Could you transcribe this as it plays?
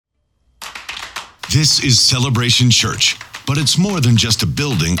This is Celebration Church, but it's more than just a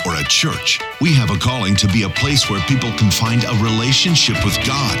building or a church. We have a calling to be a place where people can find a relationship with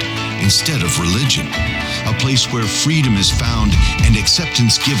God instead of religion. A place where freedom is found and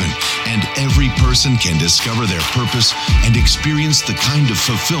acceptance given, and every person can discover their purpose and experience the kind of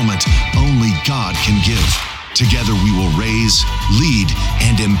fulfillment only God can give. Together we will raise, lead,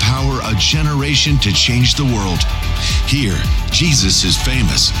 and empower a generation to change the world. Here, Jesus is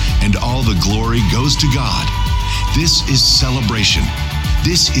famous, and all the glory goes to God. This is celebration.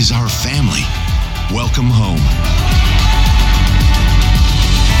 This is our family. Welcome home.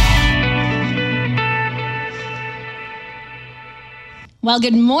 Well,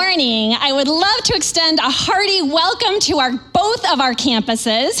 good morning. I would love to extend a hearty welcome to both of our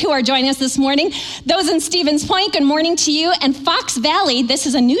campuses who are joining us this morning. Those in Stevens Point, good morning to you. And Fox Valley, this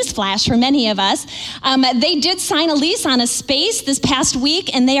is a news flash for many of us. They did sign a lease on a space this past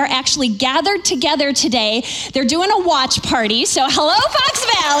week, and they are actually gathered together today. They're doing a watch party. So hello, Fox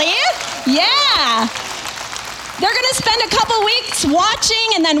Valley. Yeah. They're going to spend a couple weeks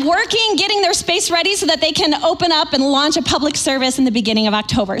watching and then working, getting their space ready so that they can open up and launch a public service in the beginning of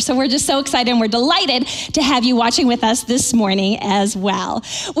October. So we're just so excited, and we're delighted to have you watching with us this morning as well.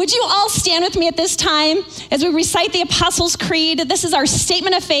 Would you all stand with me at this time as we recite the Apostles' Creed? This is our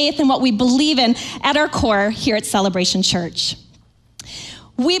statement of faith and what we believe in at our core here at Celebration Church.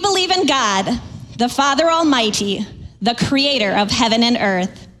 We believe in God, the Father Almighty, the creator of heaven and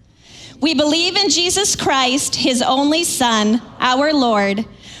earth. We believe in Jesus Christ, his only Son, our Lord,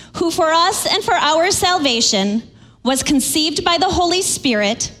 who for us and for our salvation was conceived by the Holy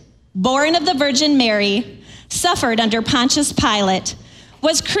Spirit, born of the Virgin Mary, suffered under Pontius Pilate,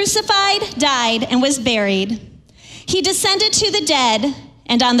 was crucified, died, and was buried. He descended to the dead,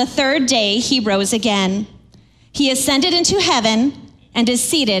 and on the third day he rose again. He ascended into heaven and is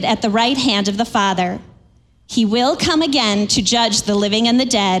seated at the right hand of the Father. He will come again to judge the living and the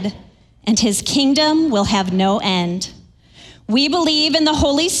dead, and his kingdom will have no end. We believe in the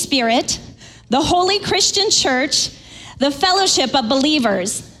Holy Spirit, the holy Christian church, the fellowship of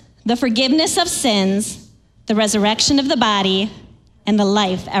believers, the forgiveness of sins, the resurrection of the body, and the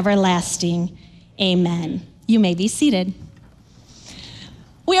life everlasting. Amen. You may be seated.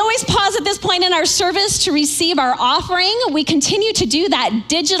 We always pause at this point in our service to receive our offering. We continue to do that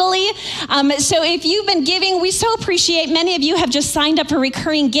digitally. So if you've been giving, we so appreciate. Many of you have just signed up for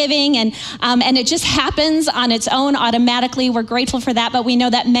recurring giving, and it just happens on its own automatically. We're grateful for that, but we know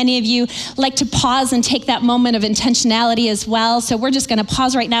that many of you like to pause and take that moment of intentionality as well. So we're just going to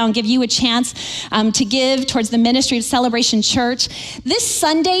pause right now and give you a chance to give towards the ministry of Celebration Church. This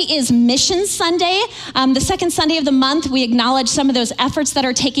Sunday is Mission Sunday. The second Sunday of the month, we acknowledge some of those efforts that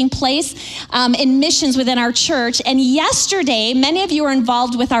are taking place in missions within our church. And yesterday, many of you are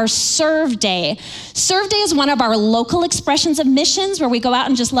involved with our Serve Day. Serve Day is one of our local expressions of missions where we go out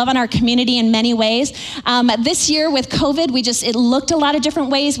and just love on our community in many ways. This year with COVID, it looked a lot of different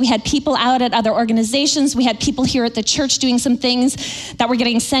ways. We had people out at other organizations. We had people here at the church doing some things that were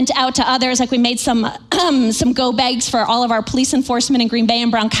getting sent out to others. Like we made some go bags for all of our police enforcement in Green Bay and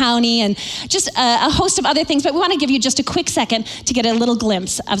Brown County, and just a host of other things. But we want to give you just a quick second to get a little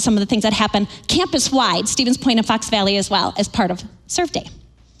glimpse of some of the things that happen campus-wide, Stevens Point and Fox Valley as well, as part of Serve Day.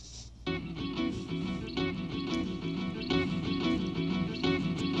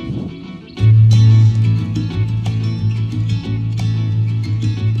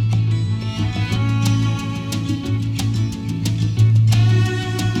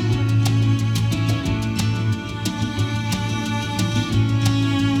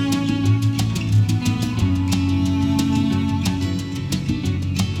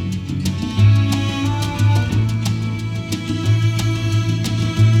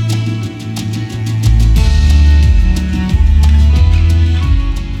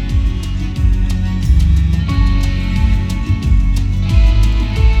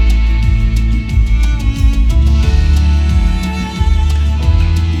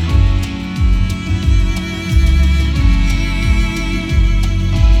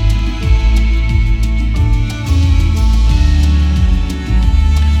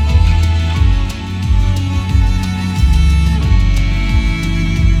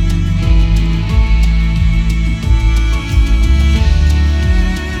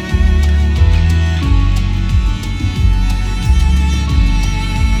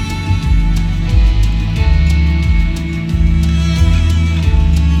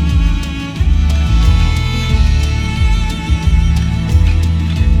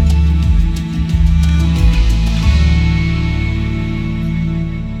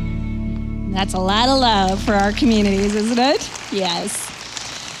 That's a lot of love for our communities, isn't it? Yes.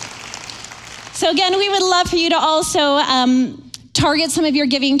 So again, we would love for you to also target some of your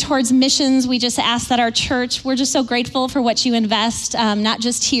giving towards missions. We just ask that our church, we're just so grateful for what you invest, not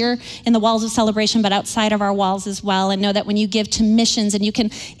just here in the walls of Celebration, but outside of our walls as well. And know that when you give to missions, and you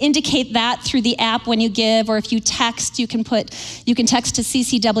can indicate that through the app when you give, or if you text, you can text to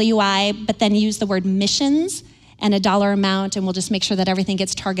CCWI, but then use the word missions and a dollar amount, and we'll just make sure that everything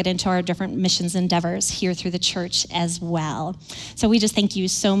gets targeted into our different missions endeavors here through the church as well. So we just thank you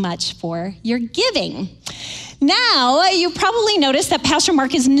so much for your giving. Now, you probably noticed that Pastor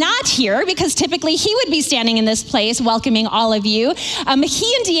Mark is not here, because typically he would be standing in this place welcoming all of you. He and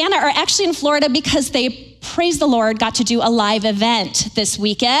Deanna are actually in Florida because they, praise the Lord, got to do a live event this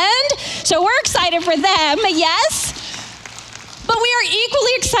weekend. So we're excited for them, yes? But we are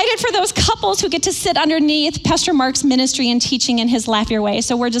equally excited for those couples who get to sit underneath Pastor Mark's ministry and teaching in his Laugh Your Way.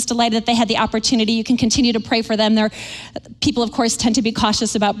 So we're just delighted that they had the opportunity. You can continue to pray for them. People, of course, tend to be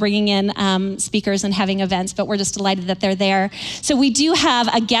cautious about bringing in speakers and having events, but we're just delighted that they're there. So we do have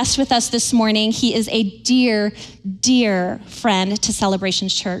a guest with us this morning. He is a dear, dear friend to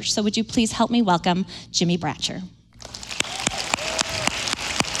Celebrations Church. So would you please help me welcome Jimmy Bratcher.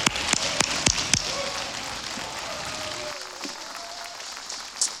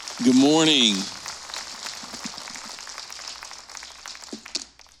 Good morning.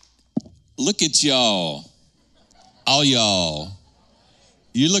 Look at y'all, all y'all.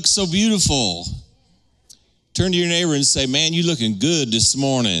 You look so beautiful. Turn to your neighbor and say, man, you looking good this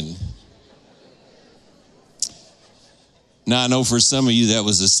morning. Now, I know for some of you that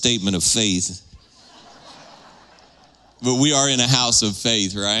was a statement of faith, but we are in a house of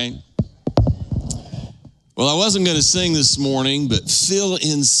faith, right? Well, I wasn't going to sing this morning, but Phil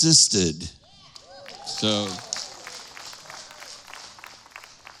insisted. So,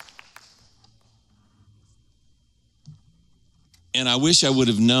 and I wish I would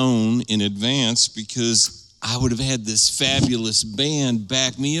have known in advance, because I would have had this fabulous band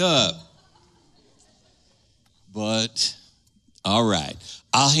back me up. But, all right,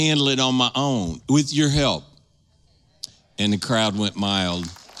 I'll handle it on my own with your help. And the crowd went mild.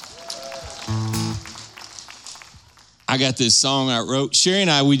 I got this song I wrote. Sherry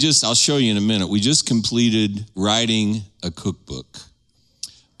and I, I'll show you in a minute, we just completed writing a cookbook.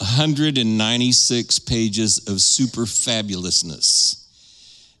 196 pages of super fabulousness.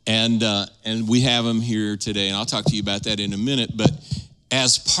 And we have them here today, and I'll talk to you about that in a minute. But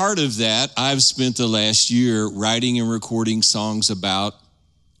as part of that, I've spent the last year writing and recording songs about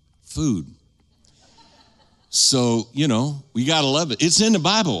food. So, we got to love it. It's in the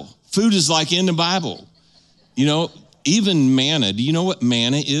Bible. Food is like in the Bible. Even manna. Do you know what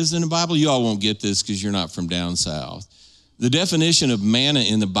manna is in the Bible? You all won't get this because you're not from down south. The definition of manna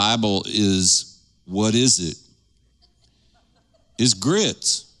in the Bible is, what is it? It's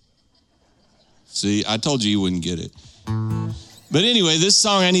grits. See, I told you wouldn't get it. But anyway, this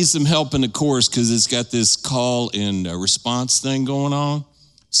song, I need some help in the chorus because it's got this call and response thing going on.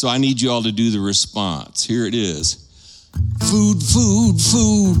 So I need you all to do the response. Here it is. Food, food,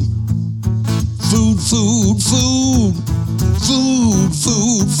 food. Food, food, food, food,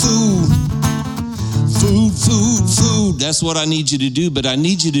 food, food, food, food, food. That's what I need you to do, but I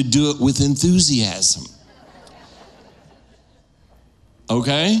need you to do it with enthusiasm.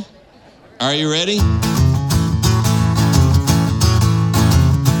 Okay? Are you ready?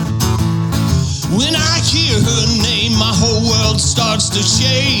 When I hear her name, my whole world starts to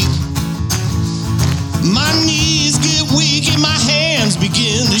shake. My knees get weak and my hands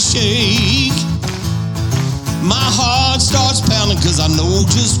begin to shake. My heart starts pounding because I know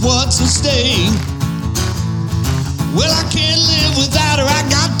just what's at stake. Well, I can't live without her. I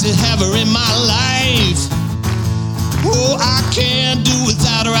got to have her in my life. Oh, I can't do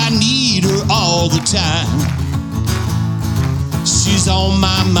without her. I need her all the time. She's on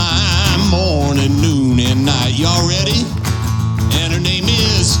my mind morning, noon, and night. Y'all ready? And her name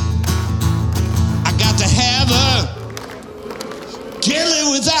is, I got to have her. Can't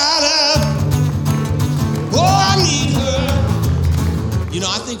live without her. Oh, I need her.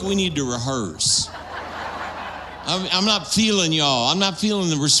 I think we need to rehearse. I'm not feeling y'all. I'm not feeling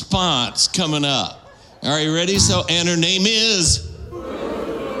the response coming up. Are you ready? So, and her name is,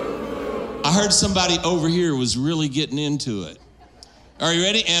 I heard somebody over here was really getting into it. Are you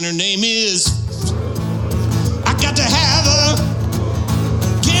ready? And her name is, I got to have her.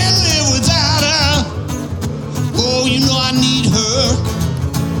 Can't live without her. Oh, I need her.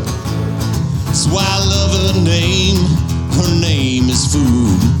 That's why I love her name. Her name is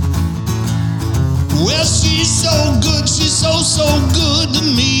food. Well, she's so good. She's so good to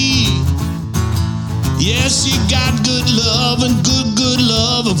me. Yeah, she got good love and good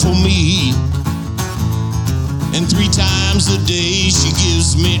love for me. And 3 times a day she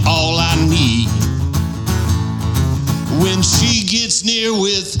gives me all I need. When she gets near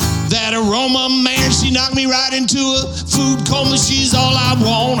with that aroma, man, she knocked me right into a food coma. She's all I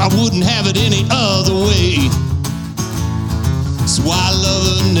want, I wouldn't have it any other way. So I love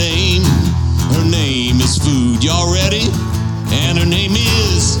her name is food. Y'all ready? And her name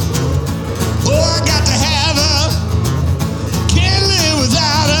is, oh, I got to have her, can't live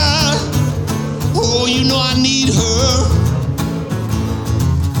without her. Oh, you know I need her.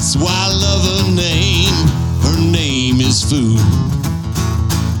 So I love her name is food.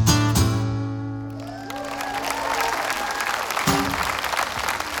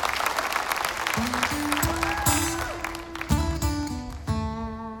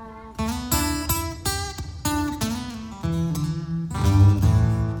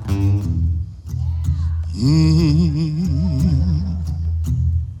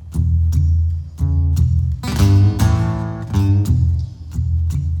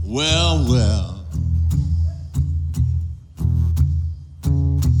 Well,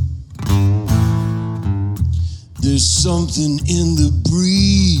 there's something in the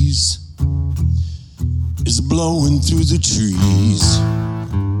breeze, it's blowing through the trees,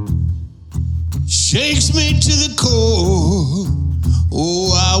 shakes me to the core.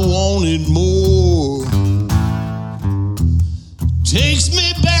 Oh, I wanted more. Takes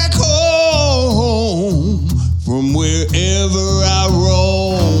me back home from wherever I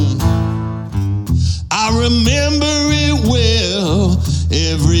roam. I remember it well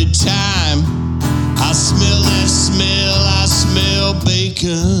every time I smell that smell. I smell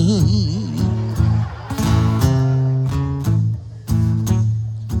bacon.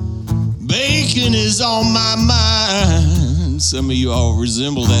 Bacon is on my mind. Some of you all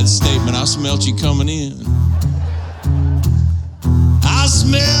resemble that statement. I smelt you coming in. I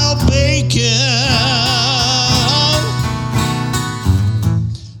smell bacon.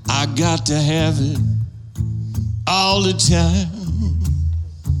 I got to have it all the time.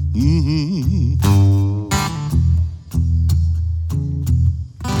 Mm-hmm.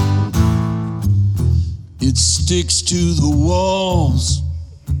 It sticks to the walls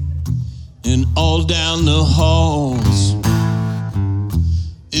and all down the halls.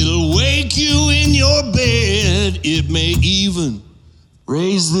 It'll wake you in your bed. It may even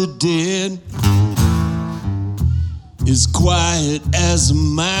raise the dead. It's quiet as a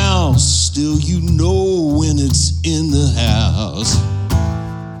mouse, still you know when it's in the house.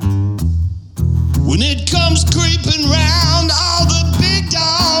 When it comes creeping round, all the big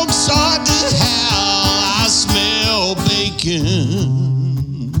dogs start to howl. I smell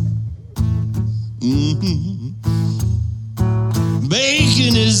bacon. Mm-hmm.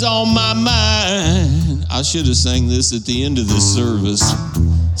 Bacon is on my mind. I should have sang this at the end of this service.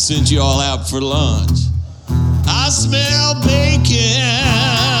 Sent you all out for lunch. I smell bacon.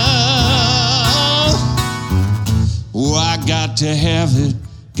 Oh, I got to have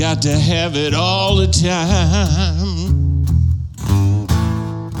it all the time.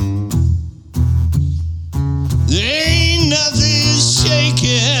 There ain't nothing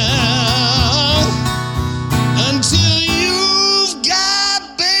shaking until you've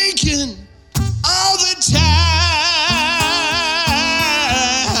got bacon all the time.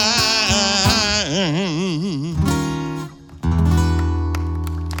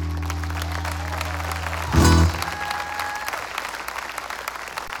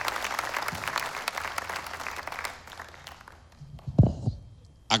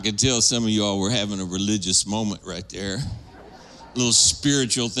 I could tell some of y'all were having a religious moment right there. A little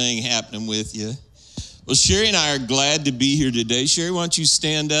spiritual thing happening with you. Well, Sherry and I are glad to be here today. Sherry, why don't you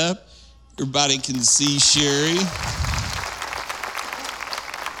stand up? Everybody can see Sherry.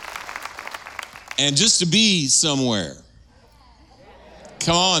 And just to be somewhere.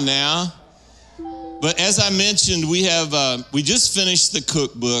 Come on now. But as I mentioned, we just finished the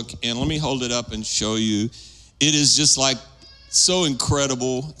cookbook, and let me hold it up and show you. It is just like so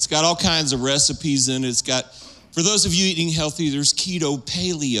incredible. It's got all kinds of recipes in it. It's got, for those of you eating healthy, there's keto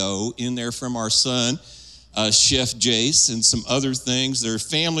paleo in there from our son, Chef Jace, and some other things. There are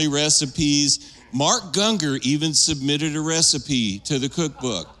family recipes. Mark Gungor even submitted a recipe to the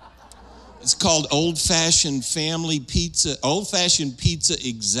cookbook. It's called Old-Fashioned Family Pizza. Old-Fashioned Pizza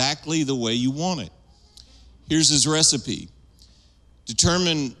exactly the way you want it. Here's his recipe.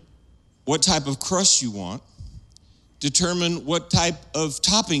 Determine what type of crust you want. Determine what type of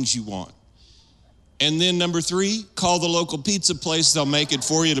toppings you want. And then number 3, call the local pizza place. They'll make it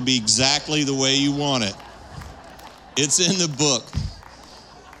for you to be exactly the way you want it. It's in the book.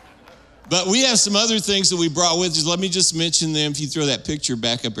 But we have some other things that we brought with us. Let me just mention them. If you throw that picture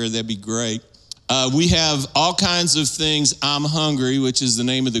back up there, that'd be great. We have all kinds of things. I'm Hungry, which is the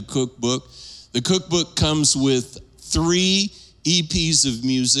name of the cookbook. The cookbook comes with 3 EPs of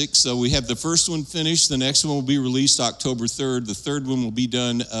music. So we have the first one finished. The next one will be released October 3rd. The third one will be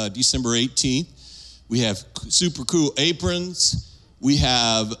done December 18th. We have super cool aprons. We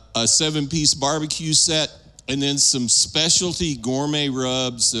have a 7-piece barbecue set, and then some specialty gourmet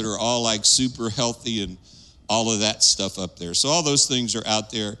rubs that are all like super healthy and all of that stuff up there. So all those things are out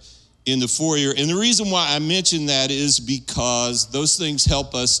there in the foyer. And the reason why I mention that is because those things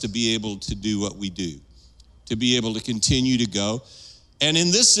help us to be able to do what we do, to be able to continue to go. And in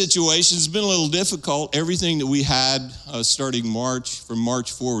this situation, it's been a little difficult. Everything that we had starting from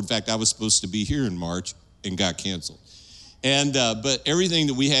March forward, in fact, I was supposed to be here in March and got canceled. And but everything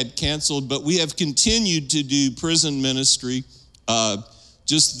that we had canceled, but we have continued to do prison ministry.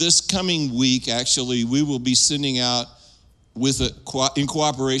 Just this coming week, actually, we will be sending out in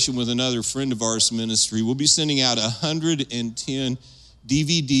cooperation with another friend of ours ministry, we'll be sending out 110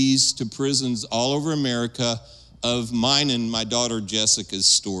 DVDs to prisons all over America of mine and my daughter Jessica's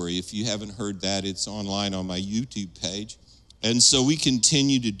story. If you haven't heard that, it's online on my YouTube page. And so we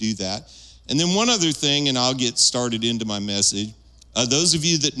continue to do that. And then one other thing, and I'll get started into my message. Those of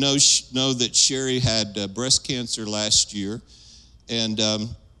you that know that Sherry had breast cancer last year and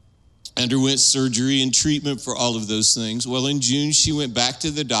underwent surgery and treatment for all of those things. Well, in June, she went back to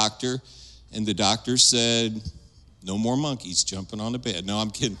the doctor, and the doctor said, no more monkeys jumping on the bed. No,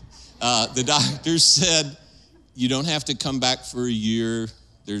 I'm kidding. The doctor said, you don't have to come back for a year.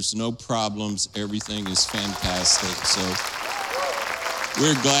 There's no problems. Everything is fantastic. So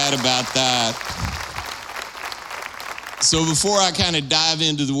we're glad about that. So before I kind of dive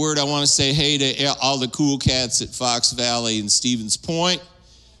into the word, I want to say hey to all the cool cats at Fox Valley and Stevens Point.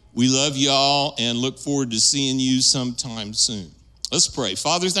 We love y'all and look forward to seeing you sometime soon. Let's pray.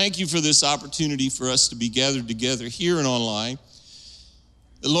 Father, thank you for this opportunity for us to be gathered together here and online.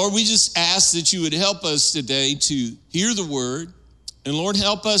 Lord, we just ask that you would help us today to hear the word. And Lord,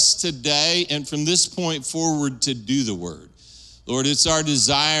 help us today and from this point forward to do the word. Lord, it's our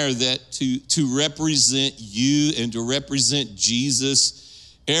desire that to represent you and to represent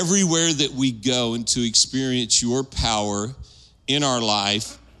Jesus everywhere that we go and to experience your power in our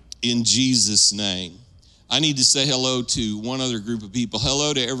life in Jesus' name. I need to say hello to one other group of people.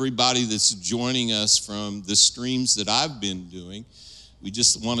 Hello to everybody that's joining us from the streams that I've been doing. We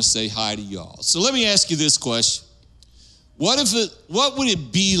just want to say hi to y'all. So let me ask you this question. What would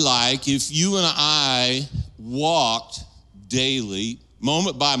it be like if you and I walked daily,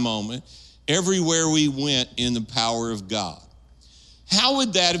 moment by moment, everywhere we went in the power of God? How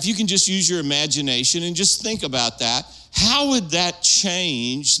would that, if you can just use your imagination and just think about that, how would that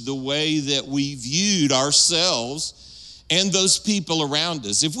change the way that we viewed ourselves and those people around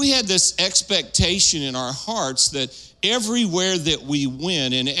us? If we had this expectation in our hearts that everywhere that we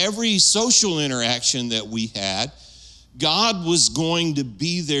went and every social interaction that we had, God was going to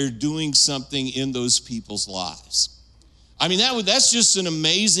be there doing something in those people's lives. I mean, that's just an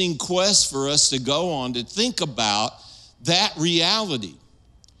amazing quest for us to go on, to think about that reality.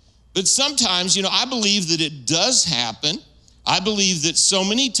 But sometimes, I believe that it does happen. I believe that so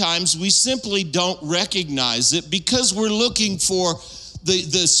many times we simply don't recognize it because we're looking for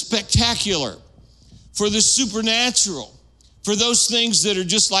the spectacular, for the supernatural, for those things that are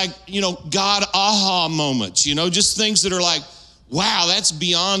just like, God aha moments, just things that are like, wow, that's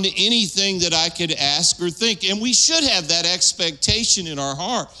beyond anything that I could ask or think. And we should have that expectation in our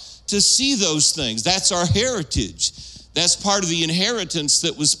heart to see those things. That's our heritage. That's part of the inheritance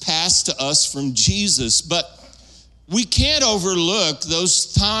that was passed to us from Jesus. But we can't overlook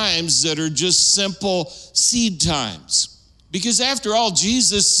those times that are just simple seed times. Because after all,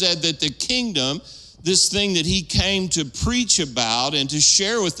 Jesus said that the kingdom, this thing that he came to preach about and to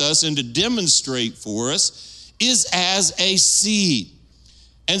share with us and to demonstrate for us, is as a seed.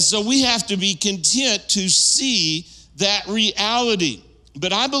 And so we have to be content to see that reality.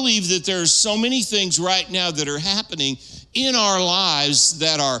 But I believe that there are so many things right now that are happening in our lives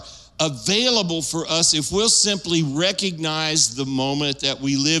that are available for us if we'll simply recognize the moment that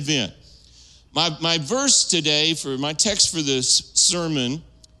we live in. My verse today, for my text for this sermon,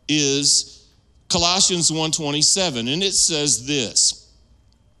 is Colossians 1:27, and it says this: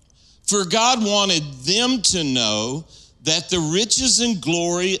 For God wanted them to know that the riches and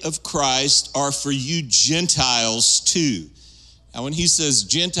glory of Christ are for you Gentiles too. Now, when he says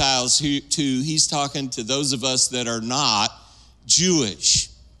Gentiles too, he's talking to those of us that are not Jewish.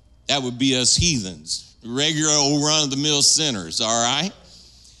 That would be us heathens, regular old run-of-the-mill sinners, all right?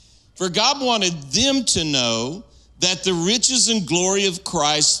 For God wanted them to know that the riches and glory of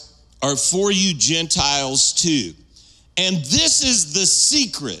Christ or for you Gentiles too. And this is the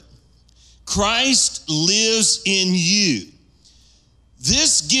secret. Christ lives in you.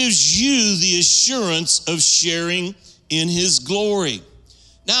 This gives you the assurance of sharing in his glory.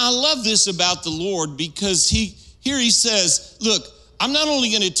 Now, I love this about the Lord because here he says, look, I'm not only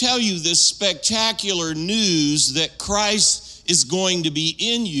going to tell you this spectacular news that Christ is going to be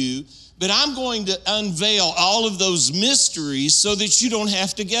in you, but I'm going to unveil all of those mysteries so that you don't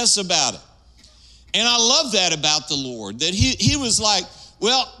have to guess about it. And I love that about the Lord, that he was like,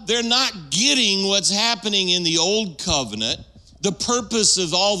 well, they're not getting what's happening in the old covenant, the purpose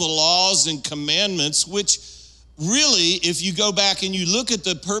of all the laws and commandments, which really, if you go back and you look at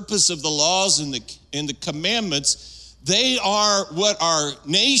the purpose of the laws and the commandments, they are what our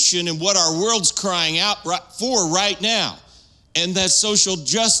nation and what our world's crying out for right now, and that's social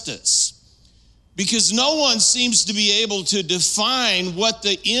justice. Because no one seems to be able to define what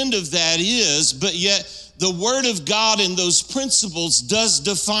the end of that is, but yet the Word of God and those principles does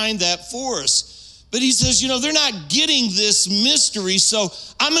define that for us. But he says, they're not getting this mystery, so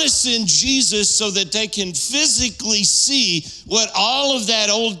I'm going to send Jesus so that they can physically see what all of that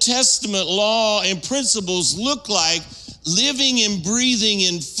Old Testament law and principles look like, living and breathing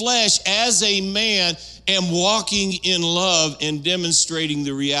in flesh as a man and walking in love and demonstrating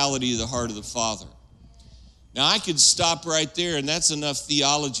the reality of the heart of the Father. Now, I could stop right there, and that's enough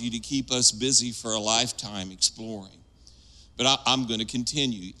theology to keep us busy for a lifetime exploring. But I'm going to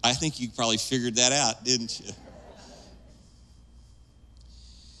continue. I think you probably figured that out, didn't you?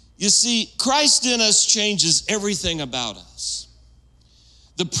 You see, Christ in us changes everything about us.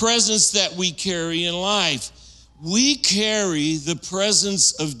 The presence that we carry in life. We carry the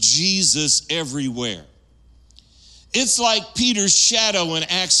presence of Jesus everywhere. It's like Peter's shadow in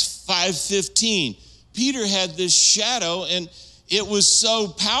Acts 5:15. Peter had this shadow, and it was so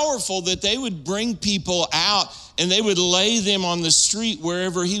powerful that they would bring people out and they would lay them on the street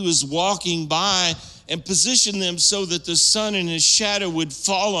wherever he was walking by and position them so that the sun and his shadow would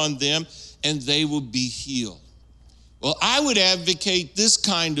fall on them and they would be healed. Well, I would advocate this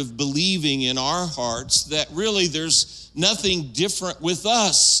kind of believing in our hearts, that really there's nothing different with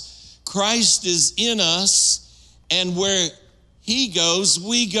us. Christ is in us, and where he goes,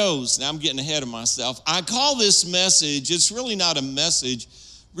 we goes. Now I'm getting ahead of myself. I call this message, it's really not a message.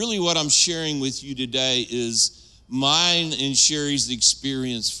 Really what I'm sharing with you today is mine and Sherry's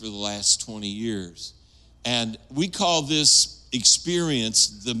experience for the last 20 years. And we call this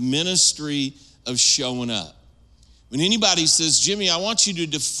experience the ministry of showing up. When anybody says, Jimmy, I want you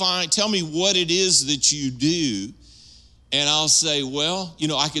to tell me what it is that you do. And I'll say, well,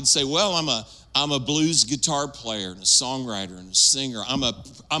 I could say, well, I'm a blues guitar player and a songwriter and a singer. I'm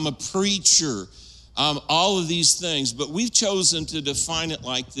a preacher. All of these things. But we've chosen to define it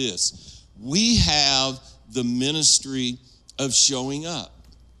like this. We have the ministry of showing up.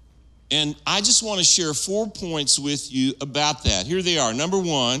 And I just want to share 4 points with you about that. Here they are. Number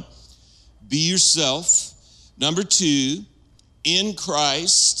 1, be yourself. Number 2, in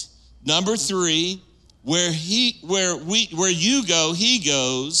Christ. Number 3, where you go, he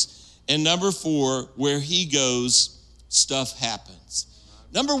goes. And number 4, where he goes, stuff happens.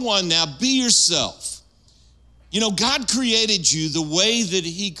 Number 1, now be yourself. God created you the way that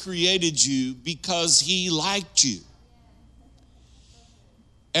he created you because he liked you.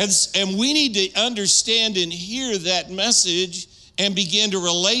 And we need to understand and hear that message and begin to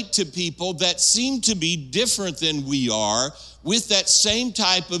relate to people that seem to be different than we are with that same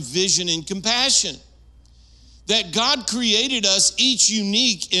type of vision and compassion. That God created us each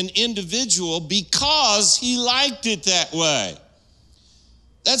unique and individual because he liked it that way.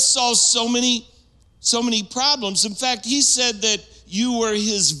 That solves so many problems. In fact, he said that you were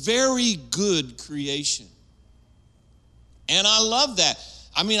his very good creation. And I love that.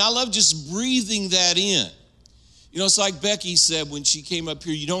 I love just breathing that in. It's like Becky said when she came up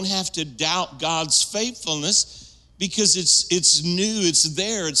here, you don't have to doubt God's faithfulness because it's new, it's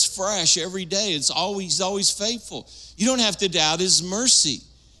there, it's fresh every day. It's always faithful. You don't have to doubt his mercy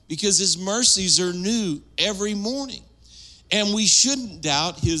because his mercies are new every morning. And we shouldn't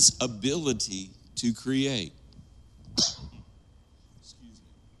doubt his ability to create. Excuse me.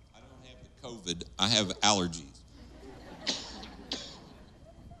 I don't have the COVID. I have allergies.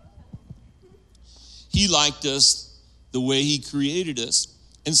 He liked us the way he created us.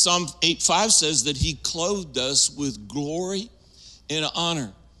 And Psalm 8:5 says that he clothed us with glory and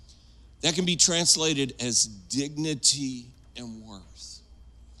honor. That can be translated as dignity and worth.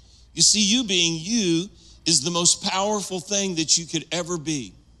 You see, you being you is the most powerful thing that you could ever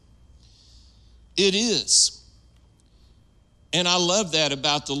be. It is. And I love that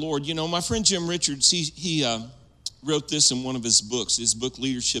about the Lord. You know, my friend Jim Richards, he wrote this in one of his book,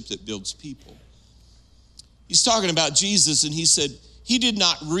 Leadership That Builds People. He's talking about Jesus, and he said, he did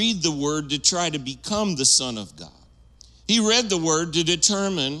not read the word to try to become the Son of God. He read the word to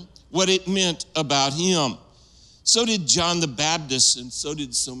determine what it meant about him. So did John the Baptist, and so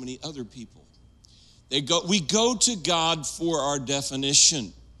did so many other people. We go to God for our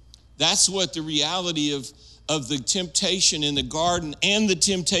definition. That's what the reality of the temptation in the garden and the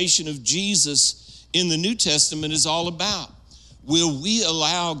temptation of Jesus in the New Testament is all about. Will we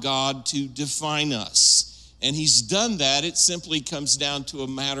allow God to define us? And he's done that. It simply comes down to a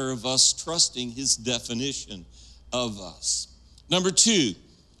matter of us trusting his definition of us. Number 2,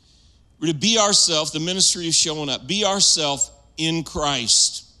 we're to be ourselves, the ministry of showing up, be ourselves in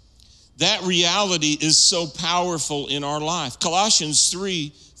Christ. That reality is so powerful in our life. Colossians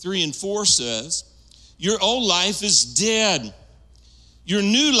 3:3-4 says, your old life is dead. Your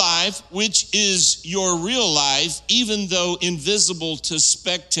new life, which is your real life, even though invisible to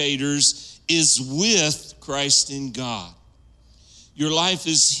spectators, is with Christ in God. Your life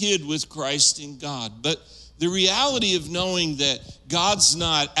is hid with Christ in God. But the reality of knowing that God's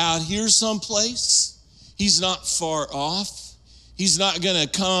not out here someplace, he's not far off, he's not going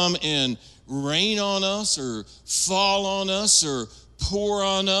to come and rain on us or fall on us or pour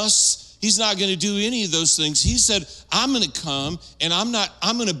on us. He's not going to do any of those things. He said, I'm going to come and I'm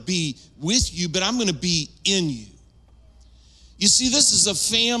going to be with you, but I'm going to be in you. You see, this is a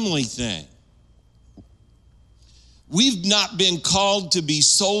family thing. We've not been called to be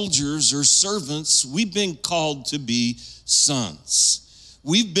soldiers or servants. We've been called to be sons.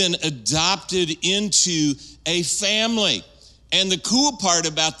 We've been adopted into a family. And the cool part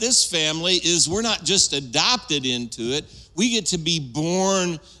about this family is we're not just adopted into it, we get to be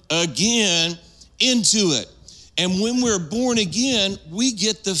born again into it. And when we're born again, we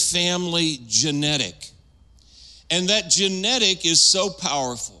get the family genetic. And that genetic is so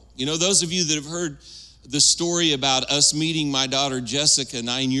powerful. You know, those of you that have heard the story about us meeting my daughter Jessica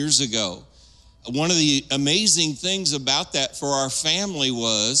 9 years ago, one of the amazing things about that for our family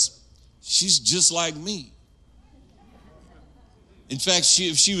was she's just like me. In fact,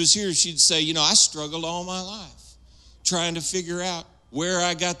 if she was here, she'd say, you know, I struggled all my life trying to figure out where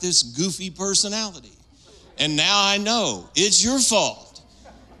I got this goofy personality. And now I know it's your fault.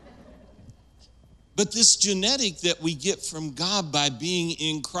 But this genetic that we get from God by being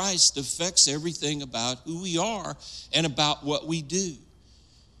in Christ affects everything about who we are and about what we do.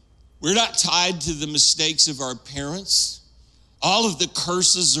 We're not tied to the mistakes of our parents. All of the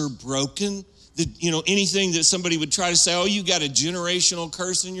curses are broken. Anything that somebody would try to say, oh, you got a generational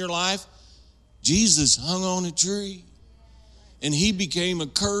curse in your life. Jesus hung on a tree and he became a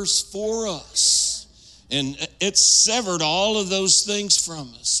curse for us. And it severed all of those things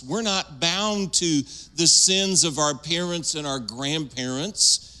from us. We're not bound to the sins of our parents and our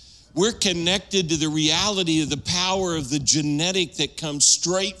grandparents. We're connected to the reality of the power of the genetic that comes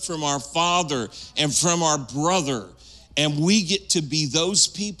straight from our father and from our brother. And we get to be those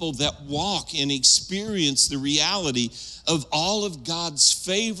people that walk and experience the reality of all of God's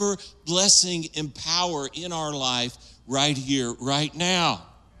favor, blessing, and power in our life right here, right now.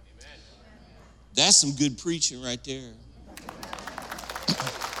 Amen. That's some good preaching right there.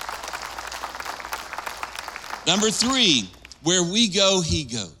 Number 3, where we go, he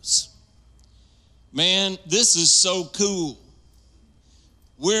goes. Man, this is so cool.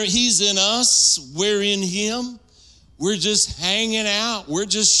 Where he's in us, we're in him. We're just hanging out. We're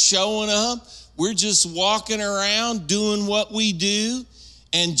just showing up. We're just walking around doing what we do,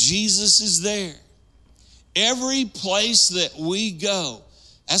 and Jesus is there. Every place that we go,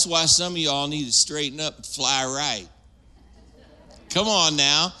 that's why some of y'all need to straighten up and fly right. Come on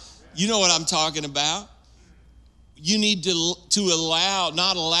now. You know what I'm talking about. You need to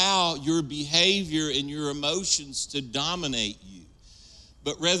not allow your behavior and your emotions to dominate you.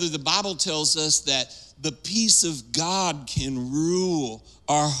 But rather, the Bible tells us that the peace of God can rule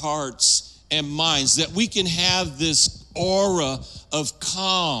our hearts and minds, that we can have this aura of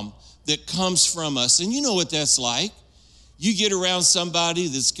calm that comes from us. And you know what that's like. You get around somebody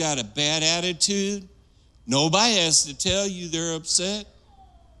that's got a bad attitude, nobody has to tell you they're upset.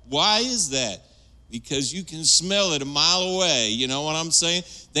 Why is that? Because you can smell it a mile away. You know what I'm saying?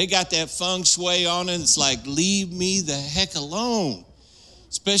 They got that feng shui on it. It's like, leave me the heck alone.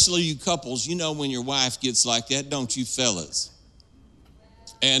 Especially you couples, you know when your wife gets like that, don't you fellas?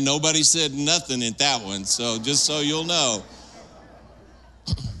 And nobody said nothing at that one, so just so you'll know.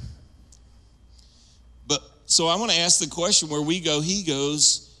 So I want to ask the question, where we go, he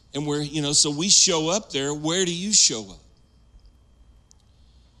goes, and so we show up there. Where do you show up?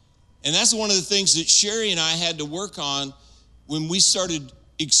 And that's one of the things that Sherry and I had to work on when we started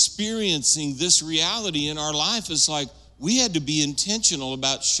experiencing this reality in our life. Is like we had to be intentional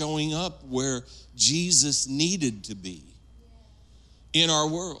about showing up where Jesus needed to be in our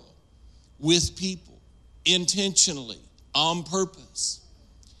world, with people, intentionally, on purpose.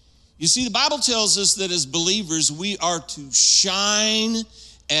 You see, the Bible tells us that as believers, we are to shine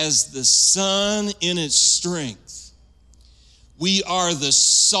as the sun in its strength. We are the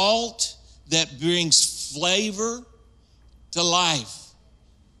salt that brings flavor to life.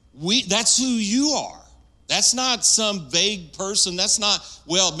 That's who you are. That's not some vague person. That's not,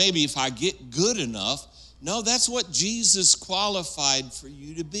 well, maybe if I get good enough. No, that's what Jesus qualified for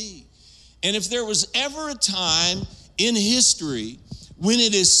you to be. And if there was ever a time in history when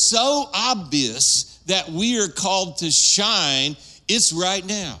it is so obvious that we are called to shine, it's right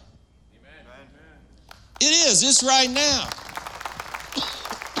now. Amen. It is. It's right now.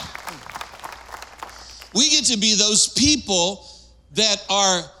 We get to be those people that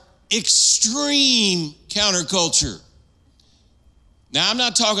are extreme counterculture. Now, I'm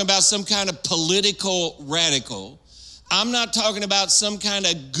not talking about some kind of political radical. I'm not talking about some kind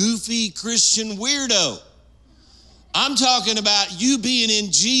of goofy Christian weirdo. I'm talking about you being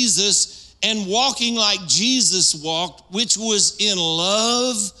in Jesus and walking like Jesus walked, which was in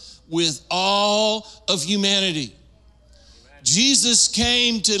love with all of humanity. Amen. Jesus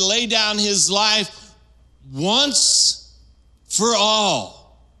came to lay down his life once for all.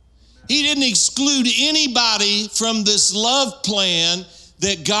 He didn't exclude anybody from this love plan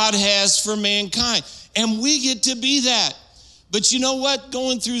that God has for mankind. And we get to be that. But you know what?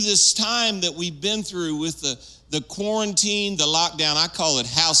 Going through this time that we've been through with the quarantine, the lockdown, I call it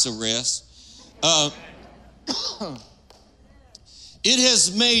house arrest. It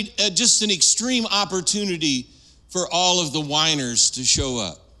has made just an extreme opportunity for all of the whiners to show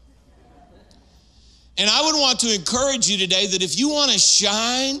up. And I would want to encourage you today that if you want to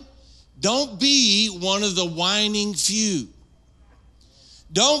shine, don't be one of the whining few.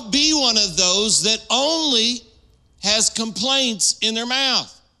 Don't be one of those that only has complaints in their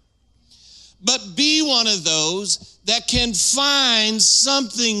mouth. But be one of those that can find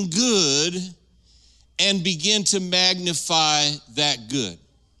something good and begin to magnify that good.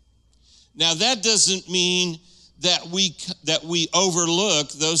 Now, that doesn't mean that we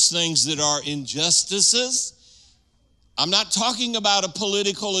overlook those things that are injustices. I'm not talking about a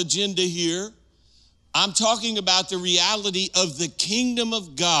political agenda here. I'm talking about the reality of the kingdom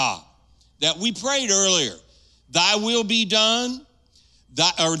of God that we prayed earlier. Thy will be done,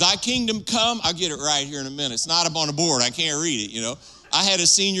 thy kingdom come. I'll get it right here in a minute. It's not up on the board. I can't read it, you know. I had a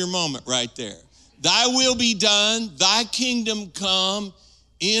senior moment right there. Thy will be done, thy kingdom come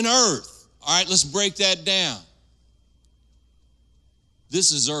in earth. All right, let's break that down.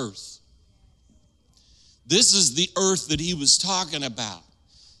 This is earth. This is the earth that he was talking about.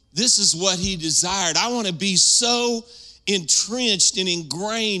 This is what he desired. I want to be so entrenched and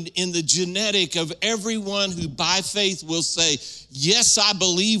ingrained in the genetic of everyone who by faith will say, yes, I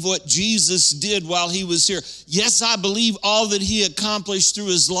believe what Jesus did while he was here. Yes, I believe all that he accomplished through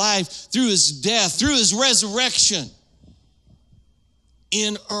his life, through his death, through his resurrection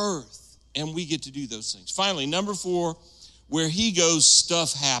in earth. And we get to do those things. Finally, number 4, where he goes,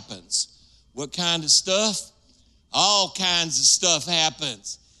 stuff happens. What kind of stuff? All kinds of stuff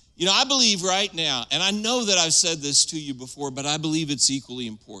happens. You know, I believe right now, and I know that I've said this to you before, but I believe it's equally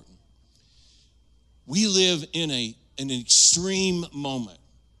important. We live in an extreme moment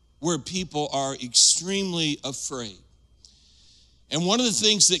where people are extremely afraid. And one of the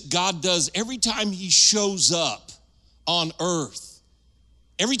things that God does every time he shows up on earth,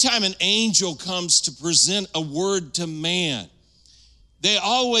 every time an angel comes to present a word to man, they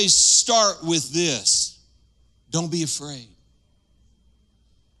always start with this: don't be afraid.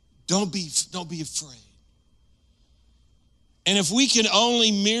 Don't be afraid. And if we can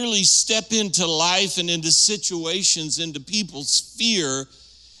only merely step into life and into situations, into people's fear,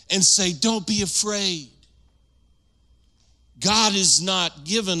 and say, don't be afraid. God has not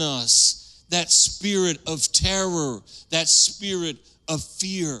given us that spirit of terror, that spirit of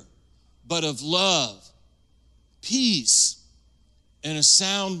fear, but of love, peace, and a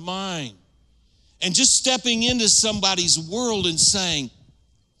sound mind. And just stepping into somebody's world and saying,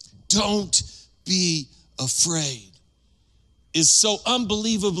 don't be afraid, is so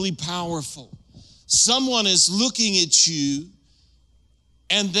unbelievably powerful. Someone is looking at you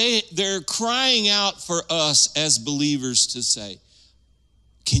and they're crying out for us as believers to say,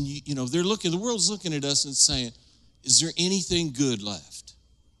 the world's looking at us and saying, is there anything good left?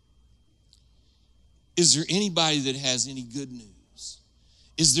 Is there anybody that has any good news?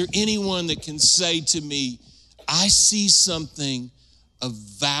 Is there anyone that can say to me, I see something of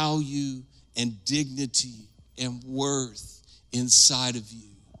value and dignity and worth inside of you,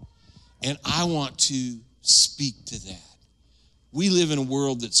 and I want to speak to that? We live in a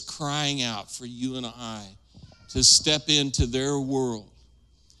world that's crying out for you and I to step into their world,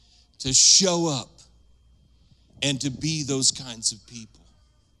 to show up, and to be those kinds of people.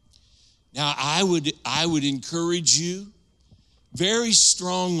 Now, I would encourage you very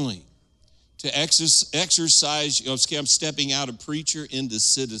strongly to exercise. Okay, I'm stepping out of preacher into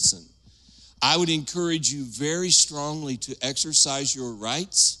citizen. I would encourage you very strongly to exercise your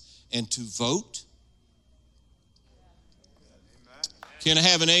rights and to vote. Can I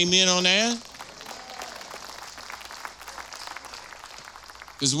have an amen on that?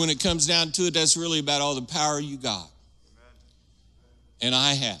 Because when it comes down to it, that's really about all the power you got. And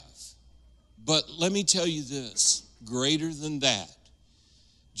I have. But let me tell you this, greater than that,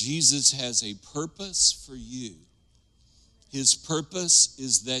 Jesus has a purpose for you. His purpose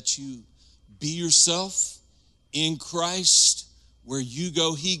is that you be yourself in Christ. Where you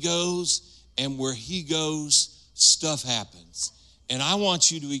go, he goes, and where he goes, stuff happens. And I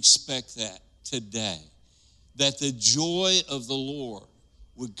want you to expect that today, that the joy of the Lord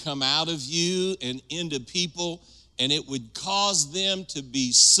would come out of you and into people, and it would cause them to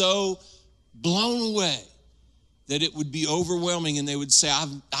be so blown away that it would be overwhelming, and they would say,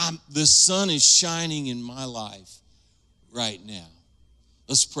 the sun is shining in my life right now.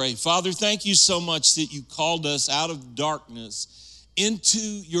 Let's pray. Father, thank you so much that you called us out of darkness into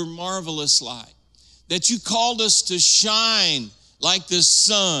your marvelous light, that you called us to shine like the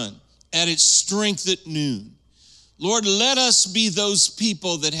sun at its strength at noon. Lord, let us be those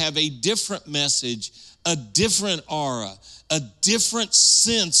people that have a different message, a different aura, a different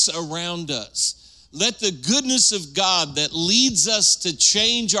sense around us. Let the goodness of God that leads us to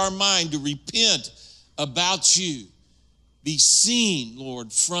change our mind, to repent about you, be seen,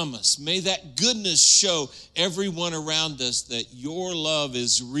 Lord, from us. May that goodness show everyone around us that your love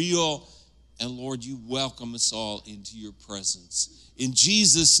is real, and Lord, you welcome us all into your presence. In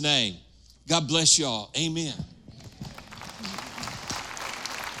Jesus' name, God bless you all. Amen.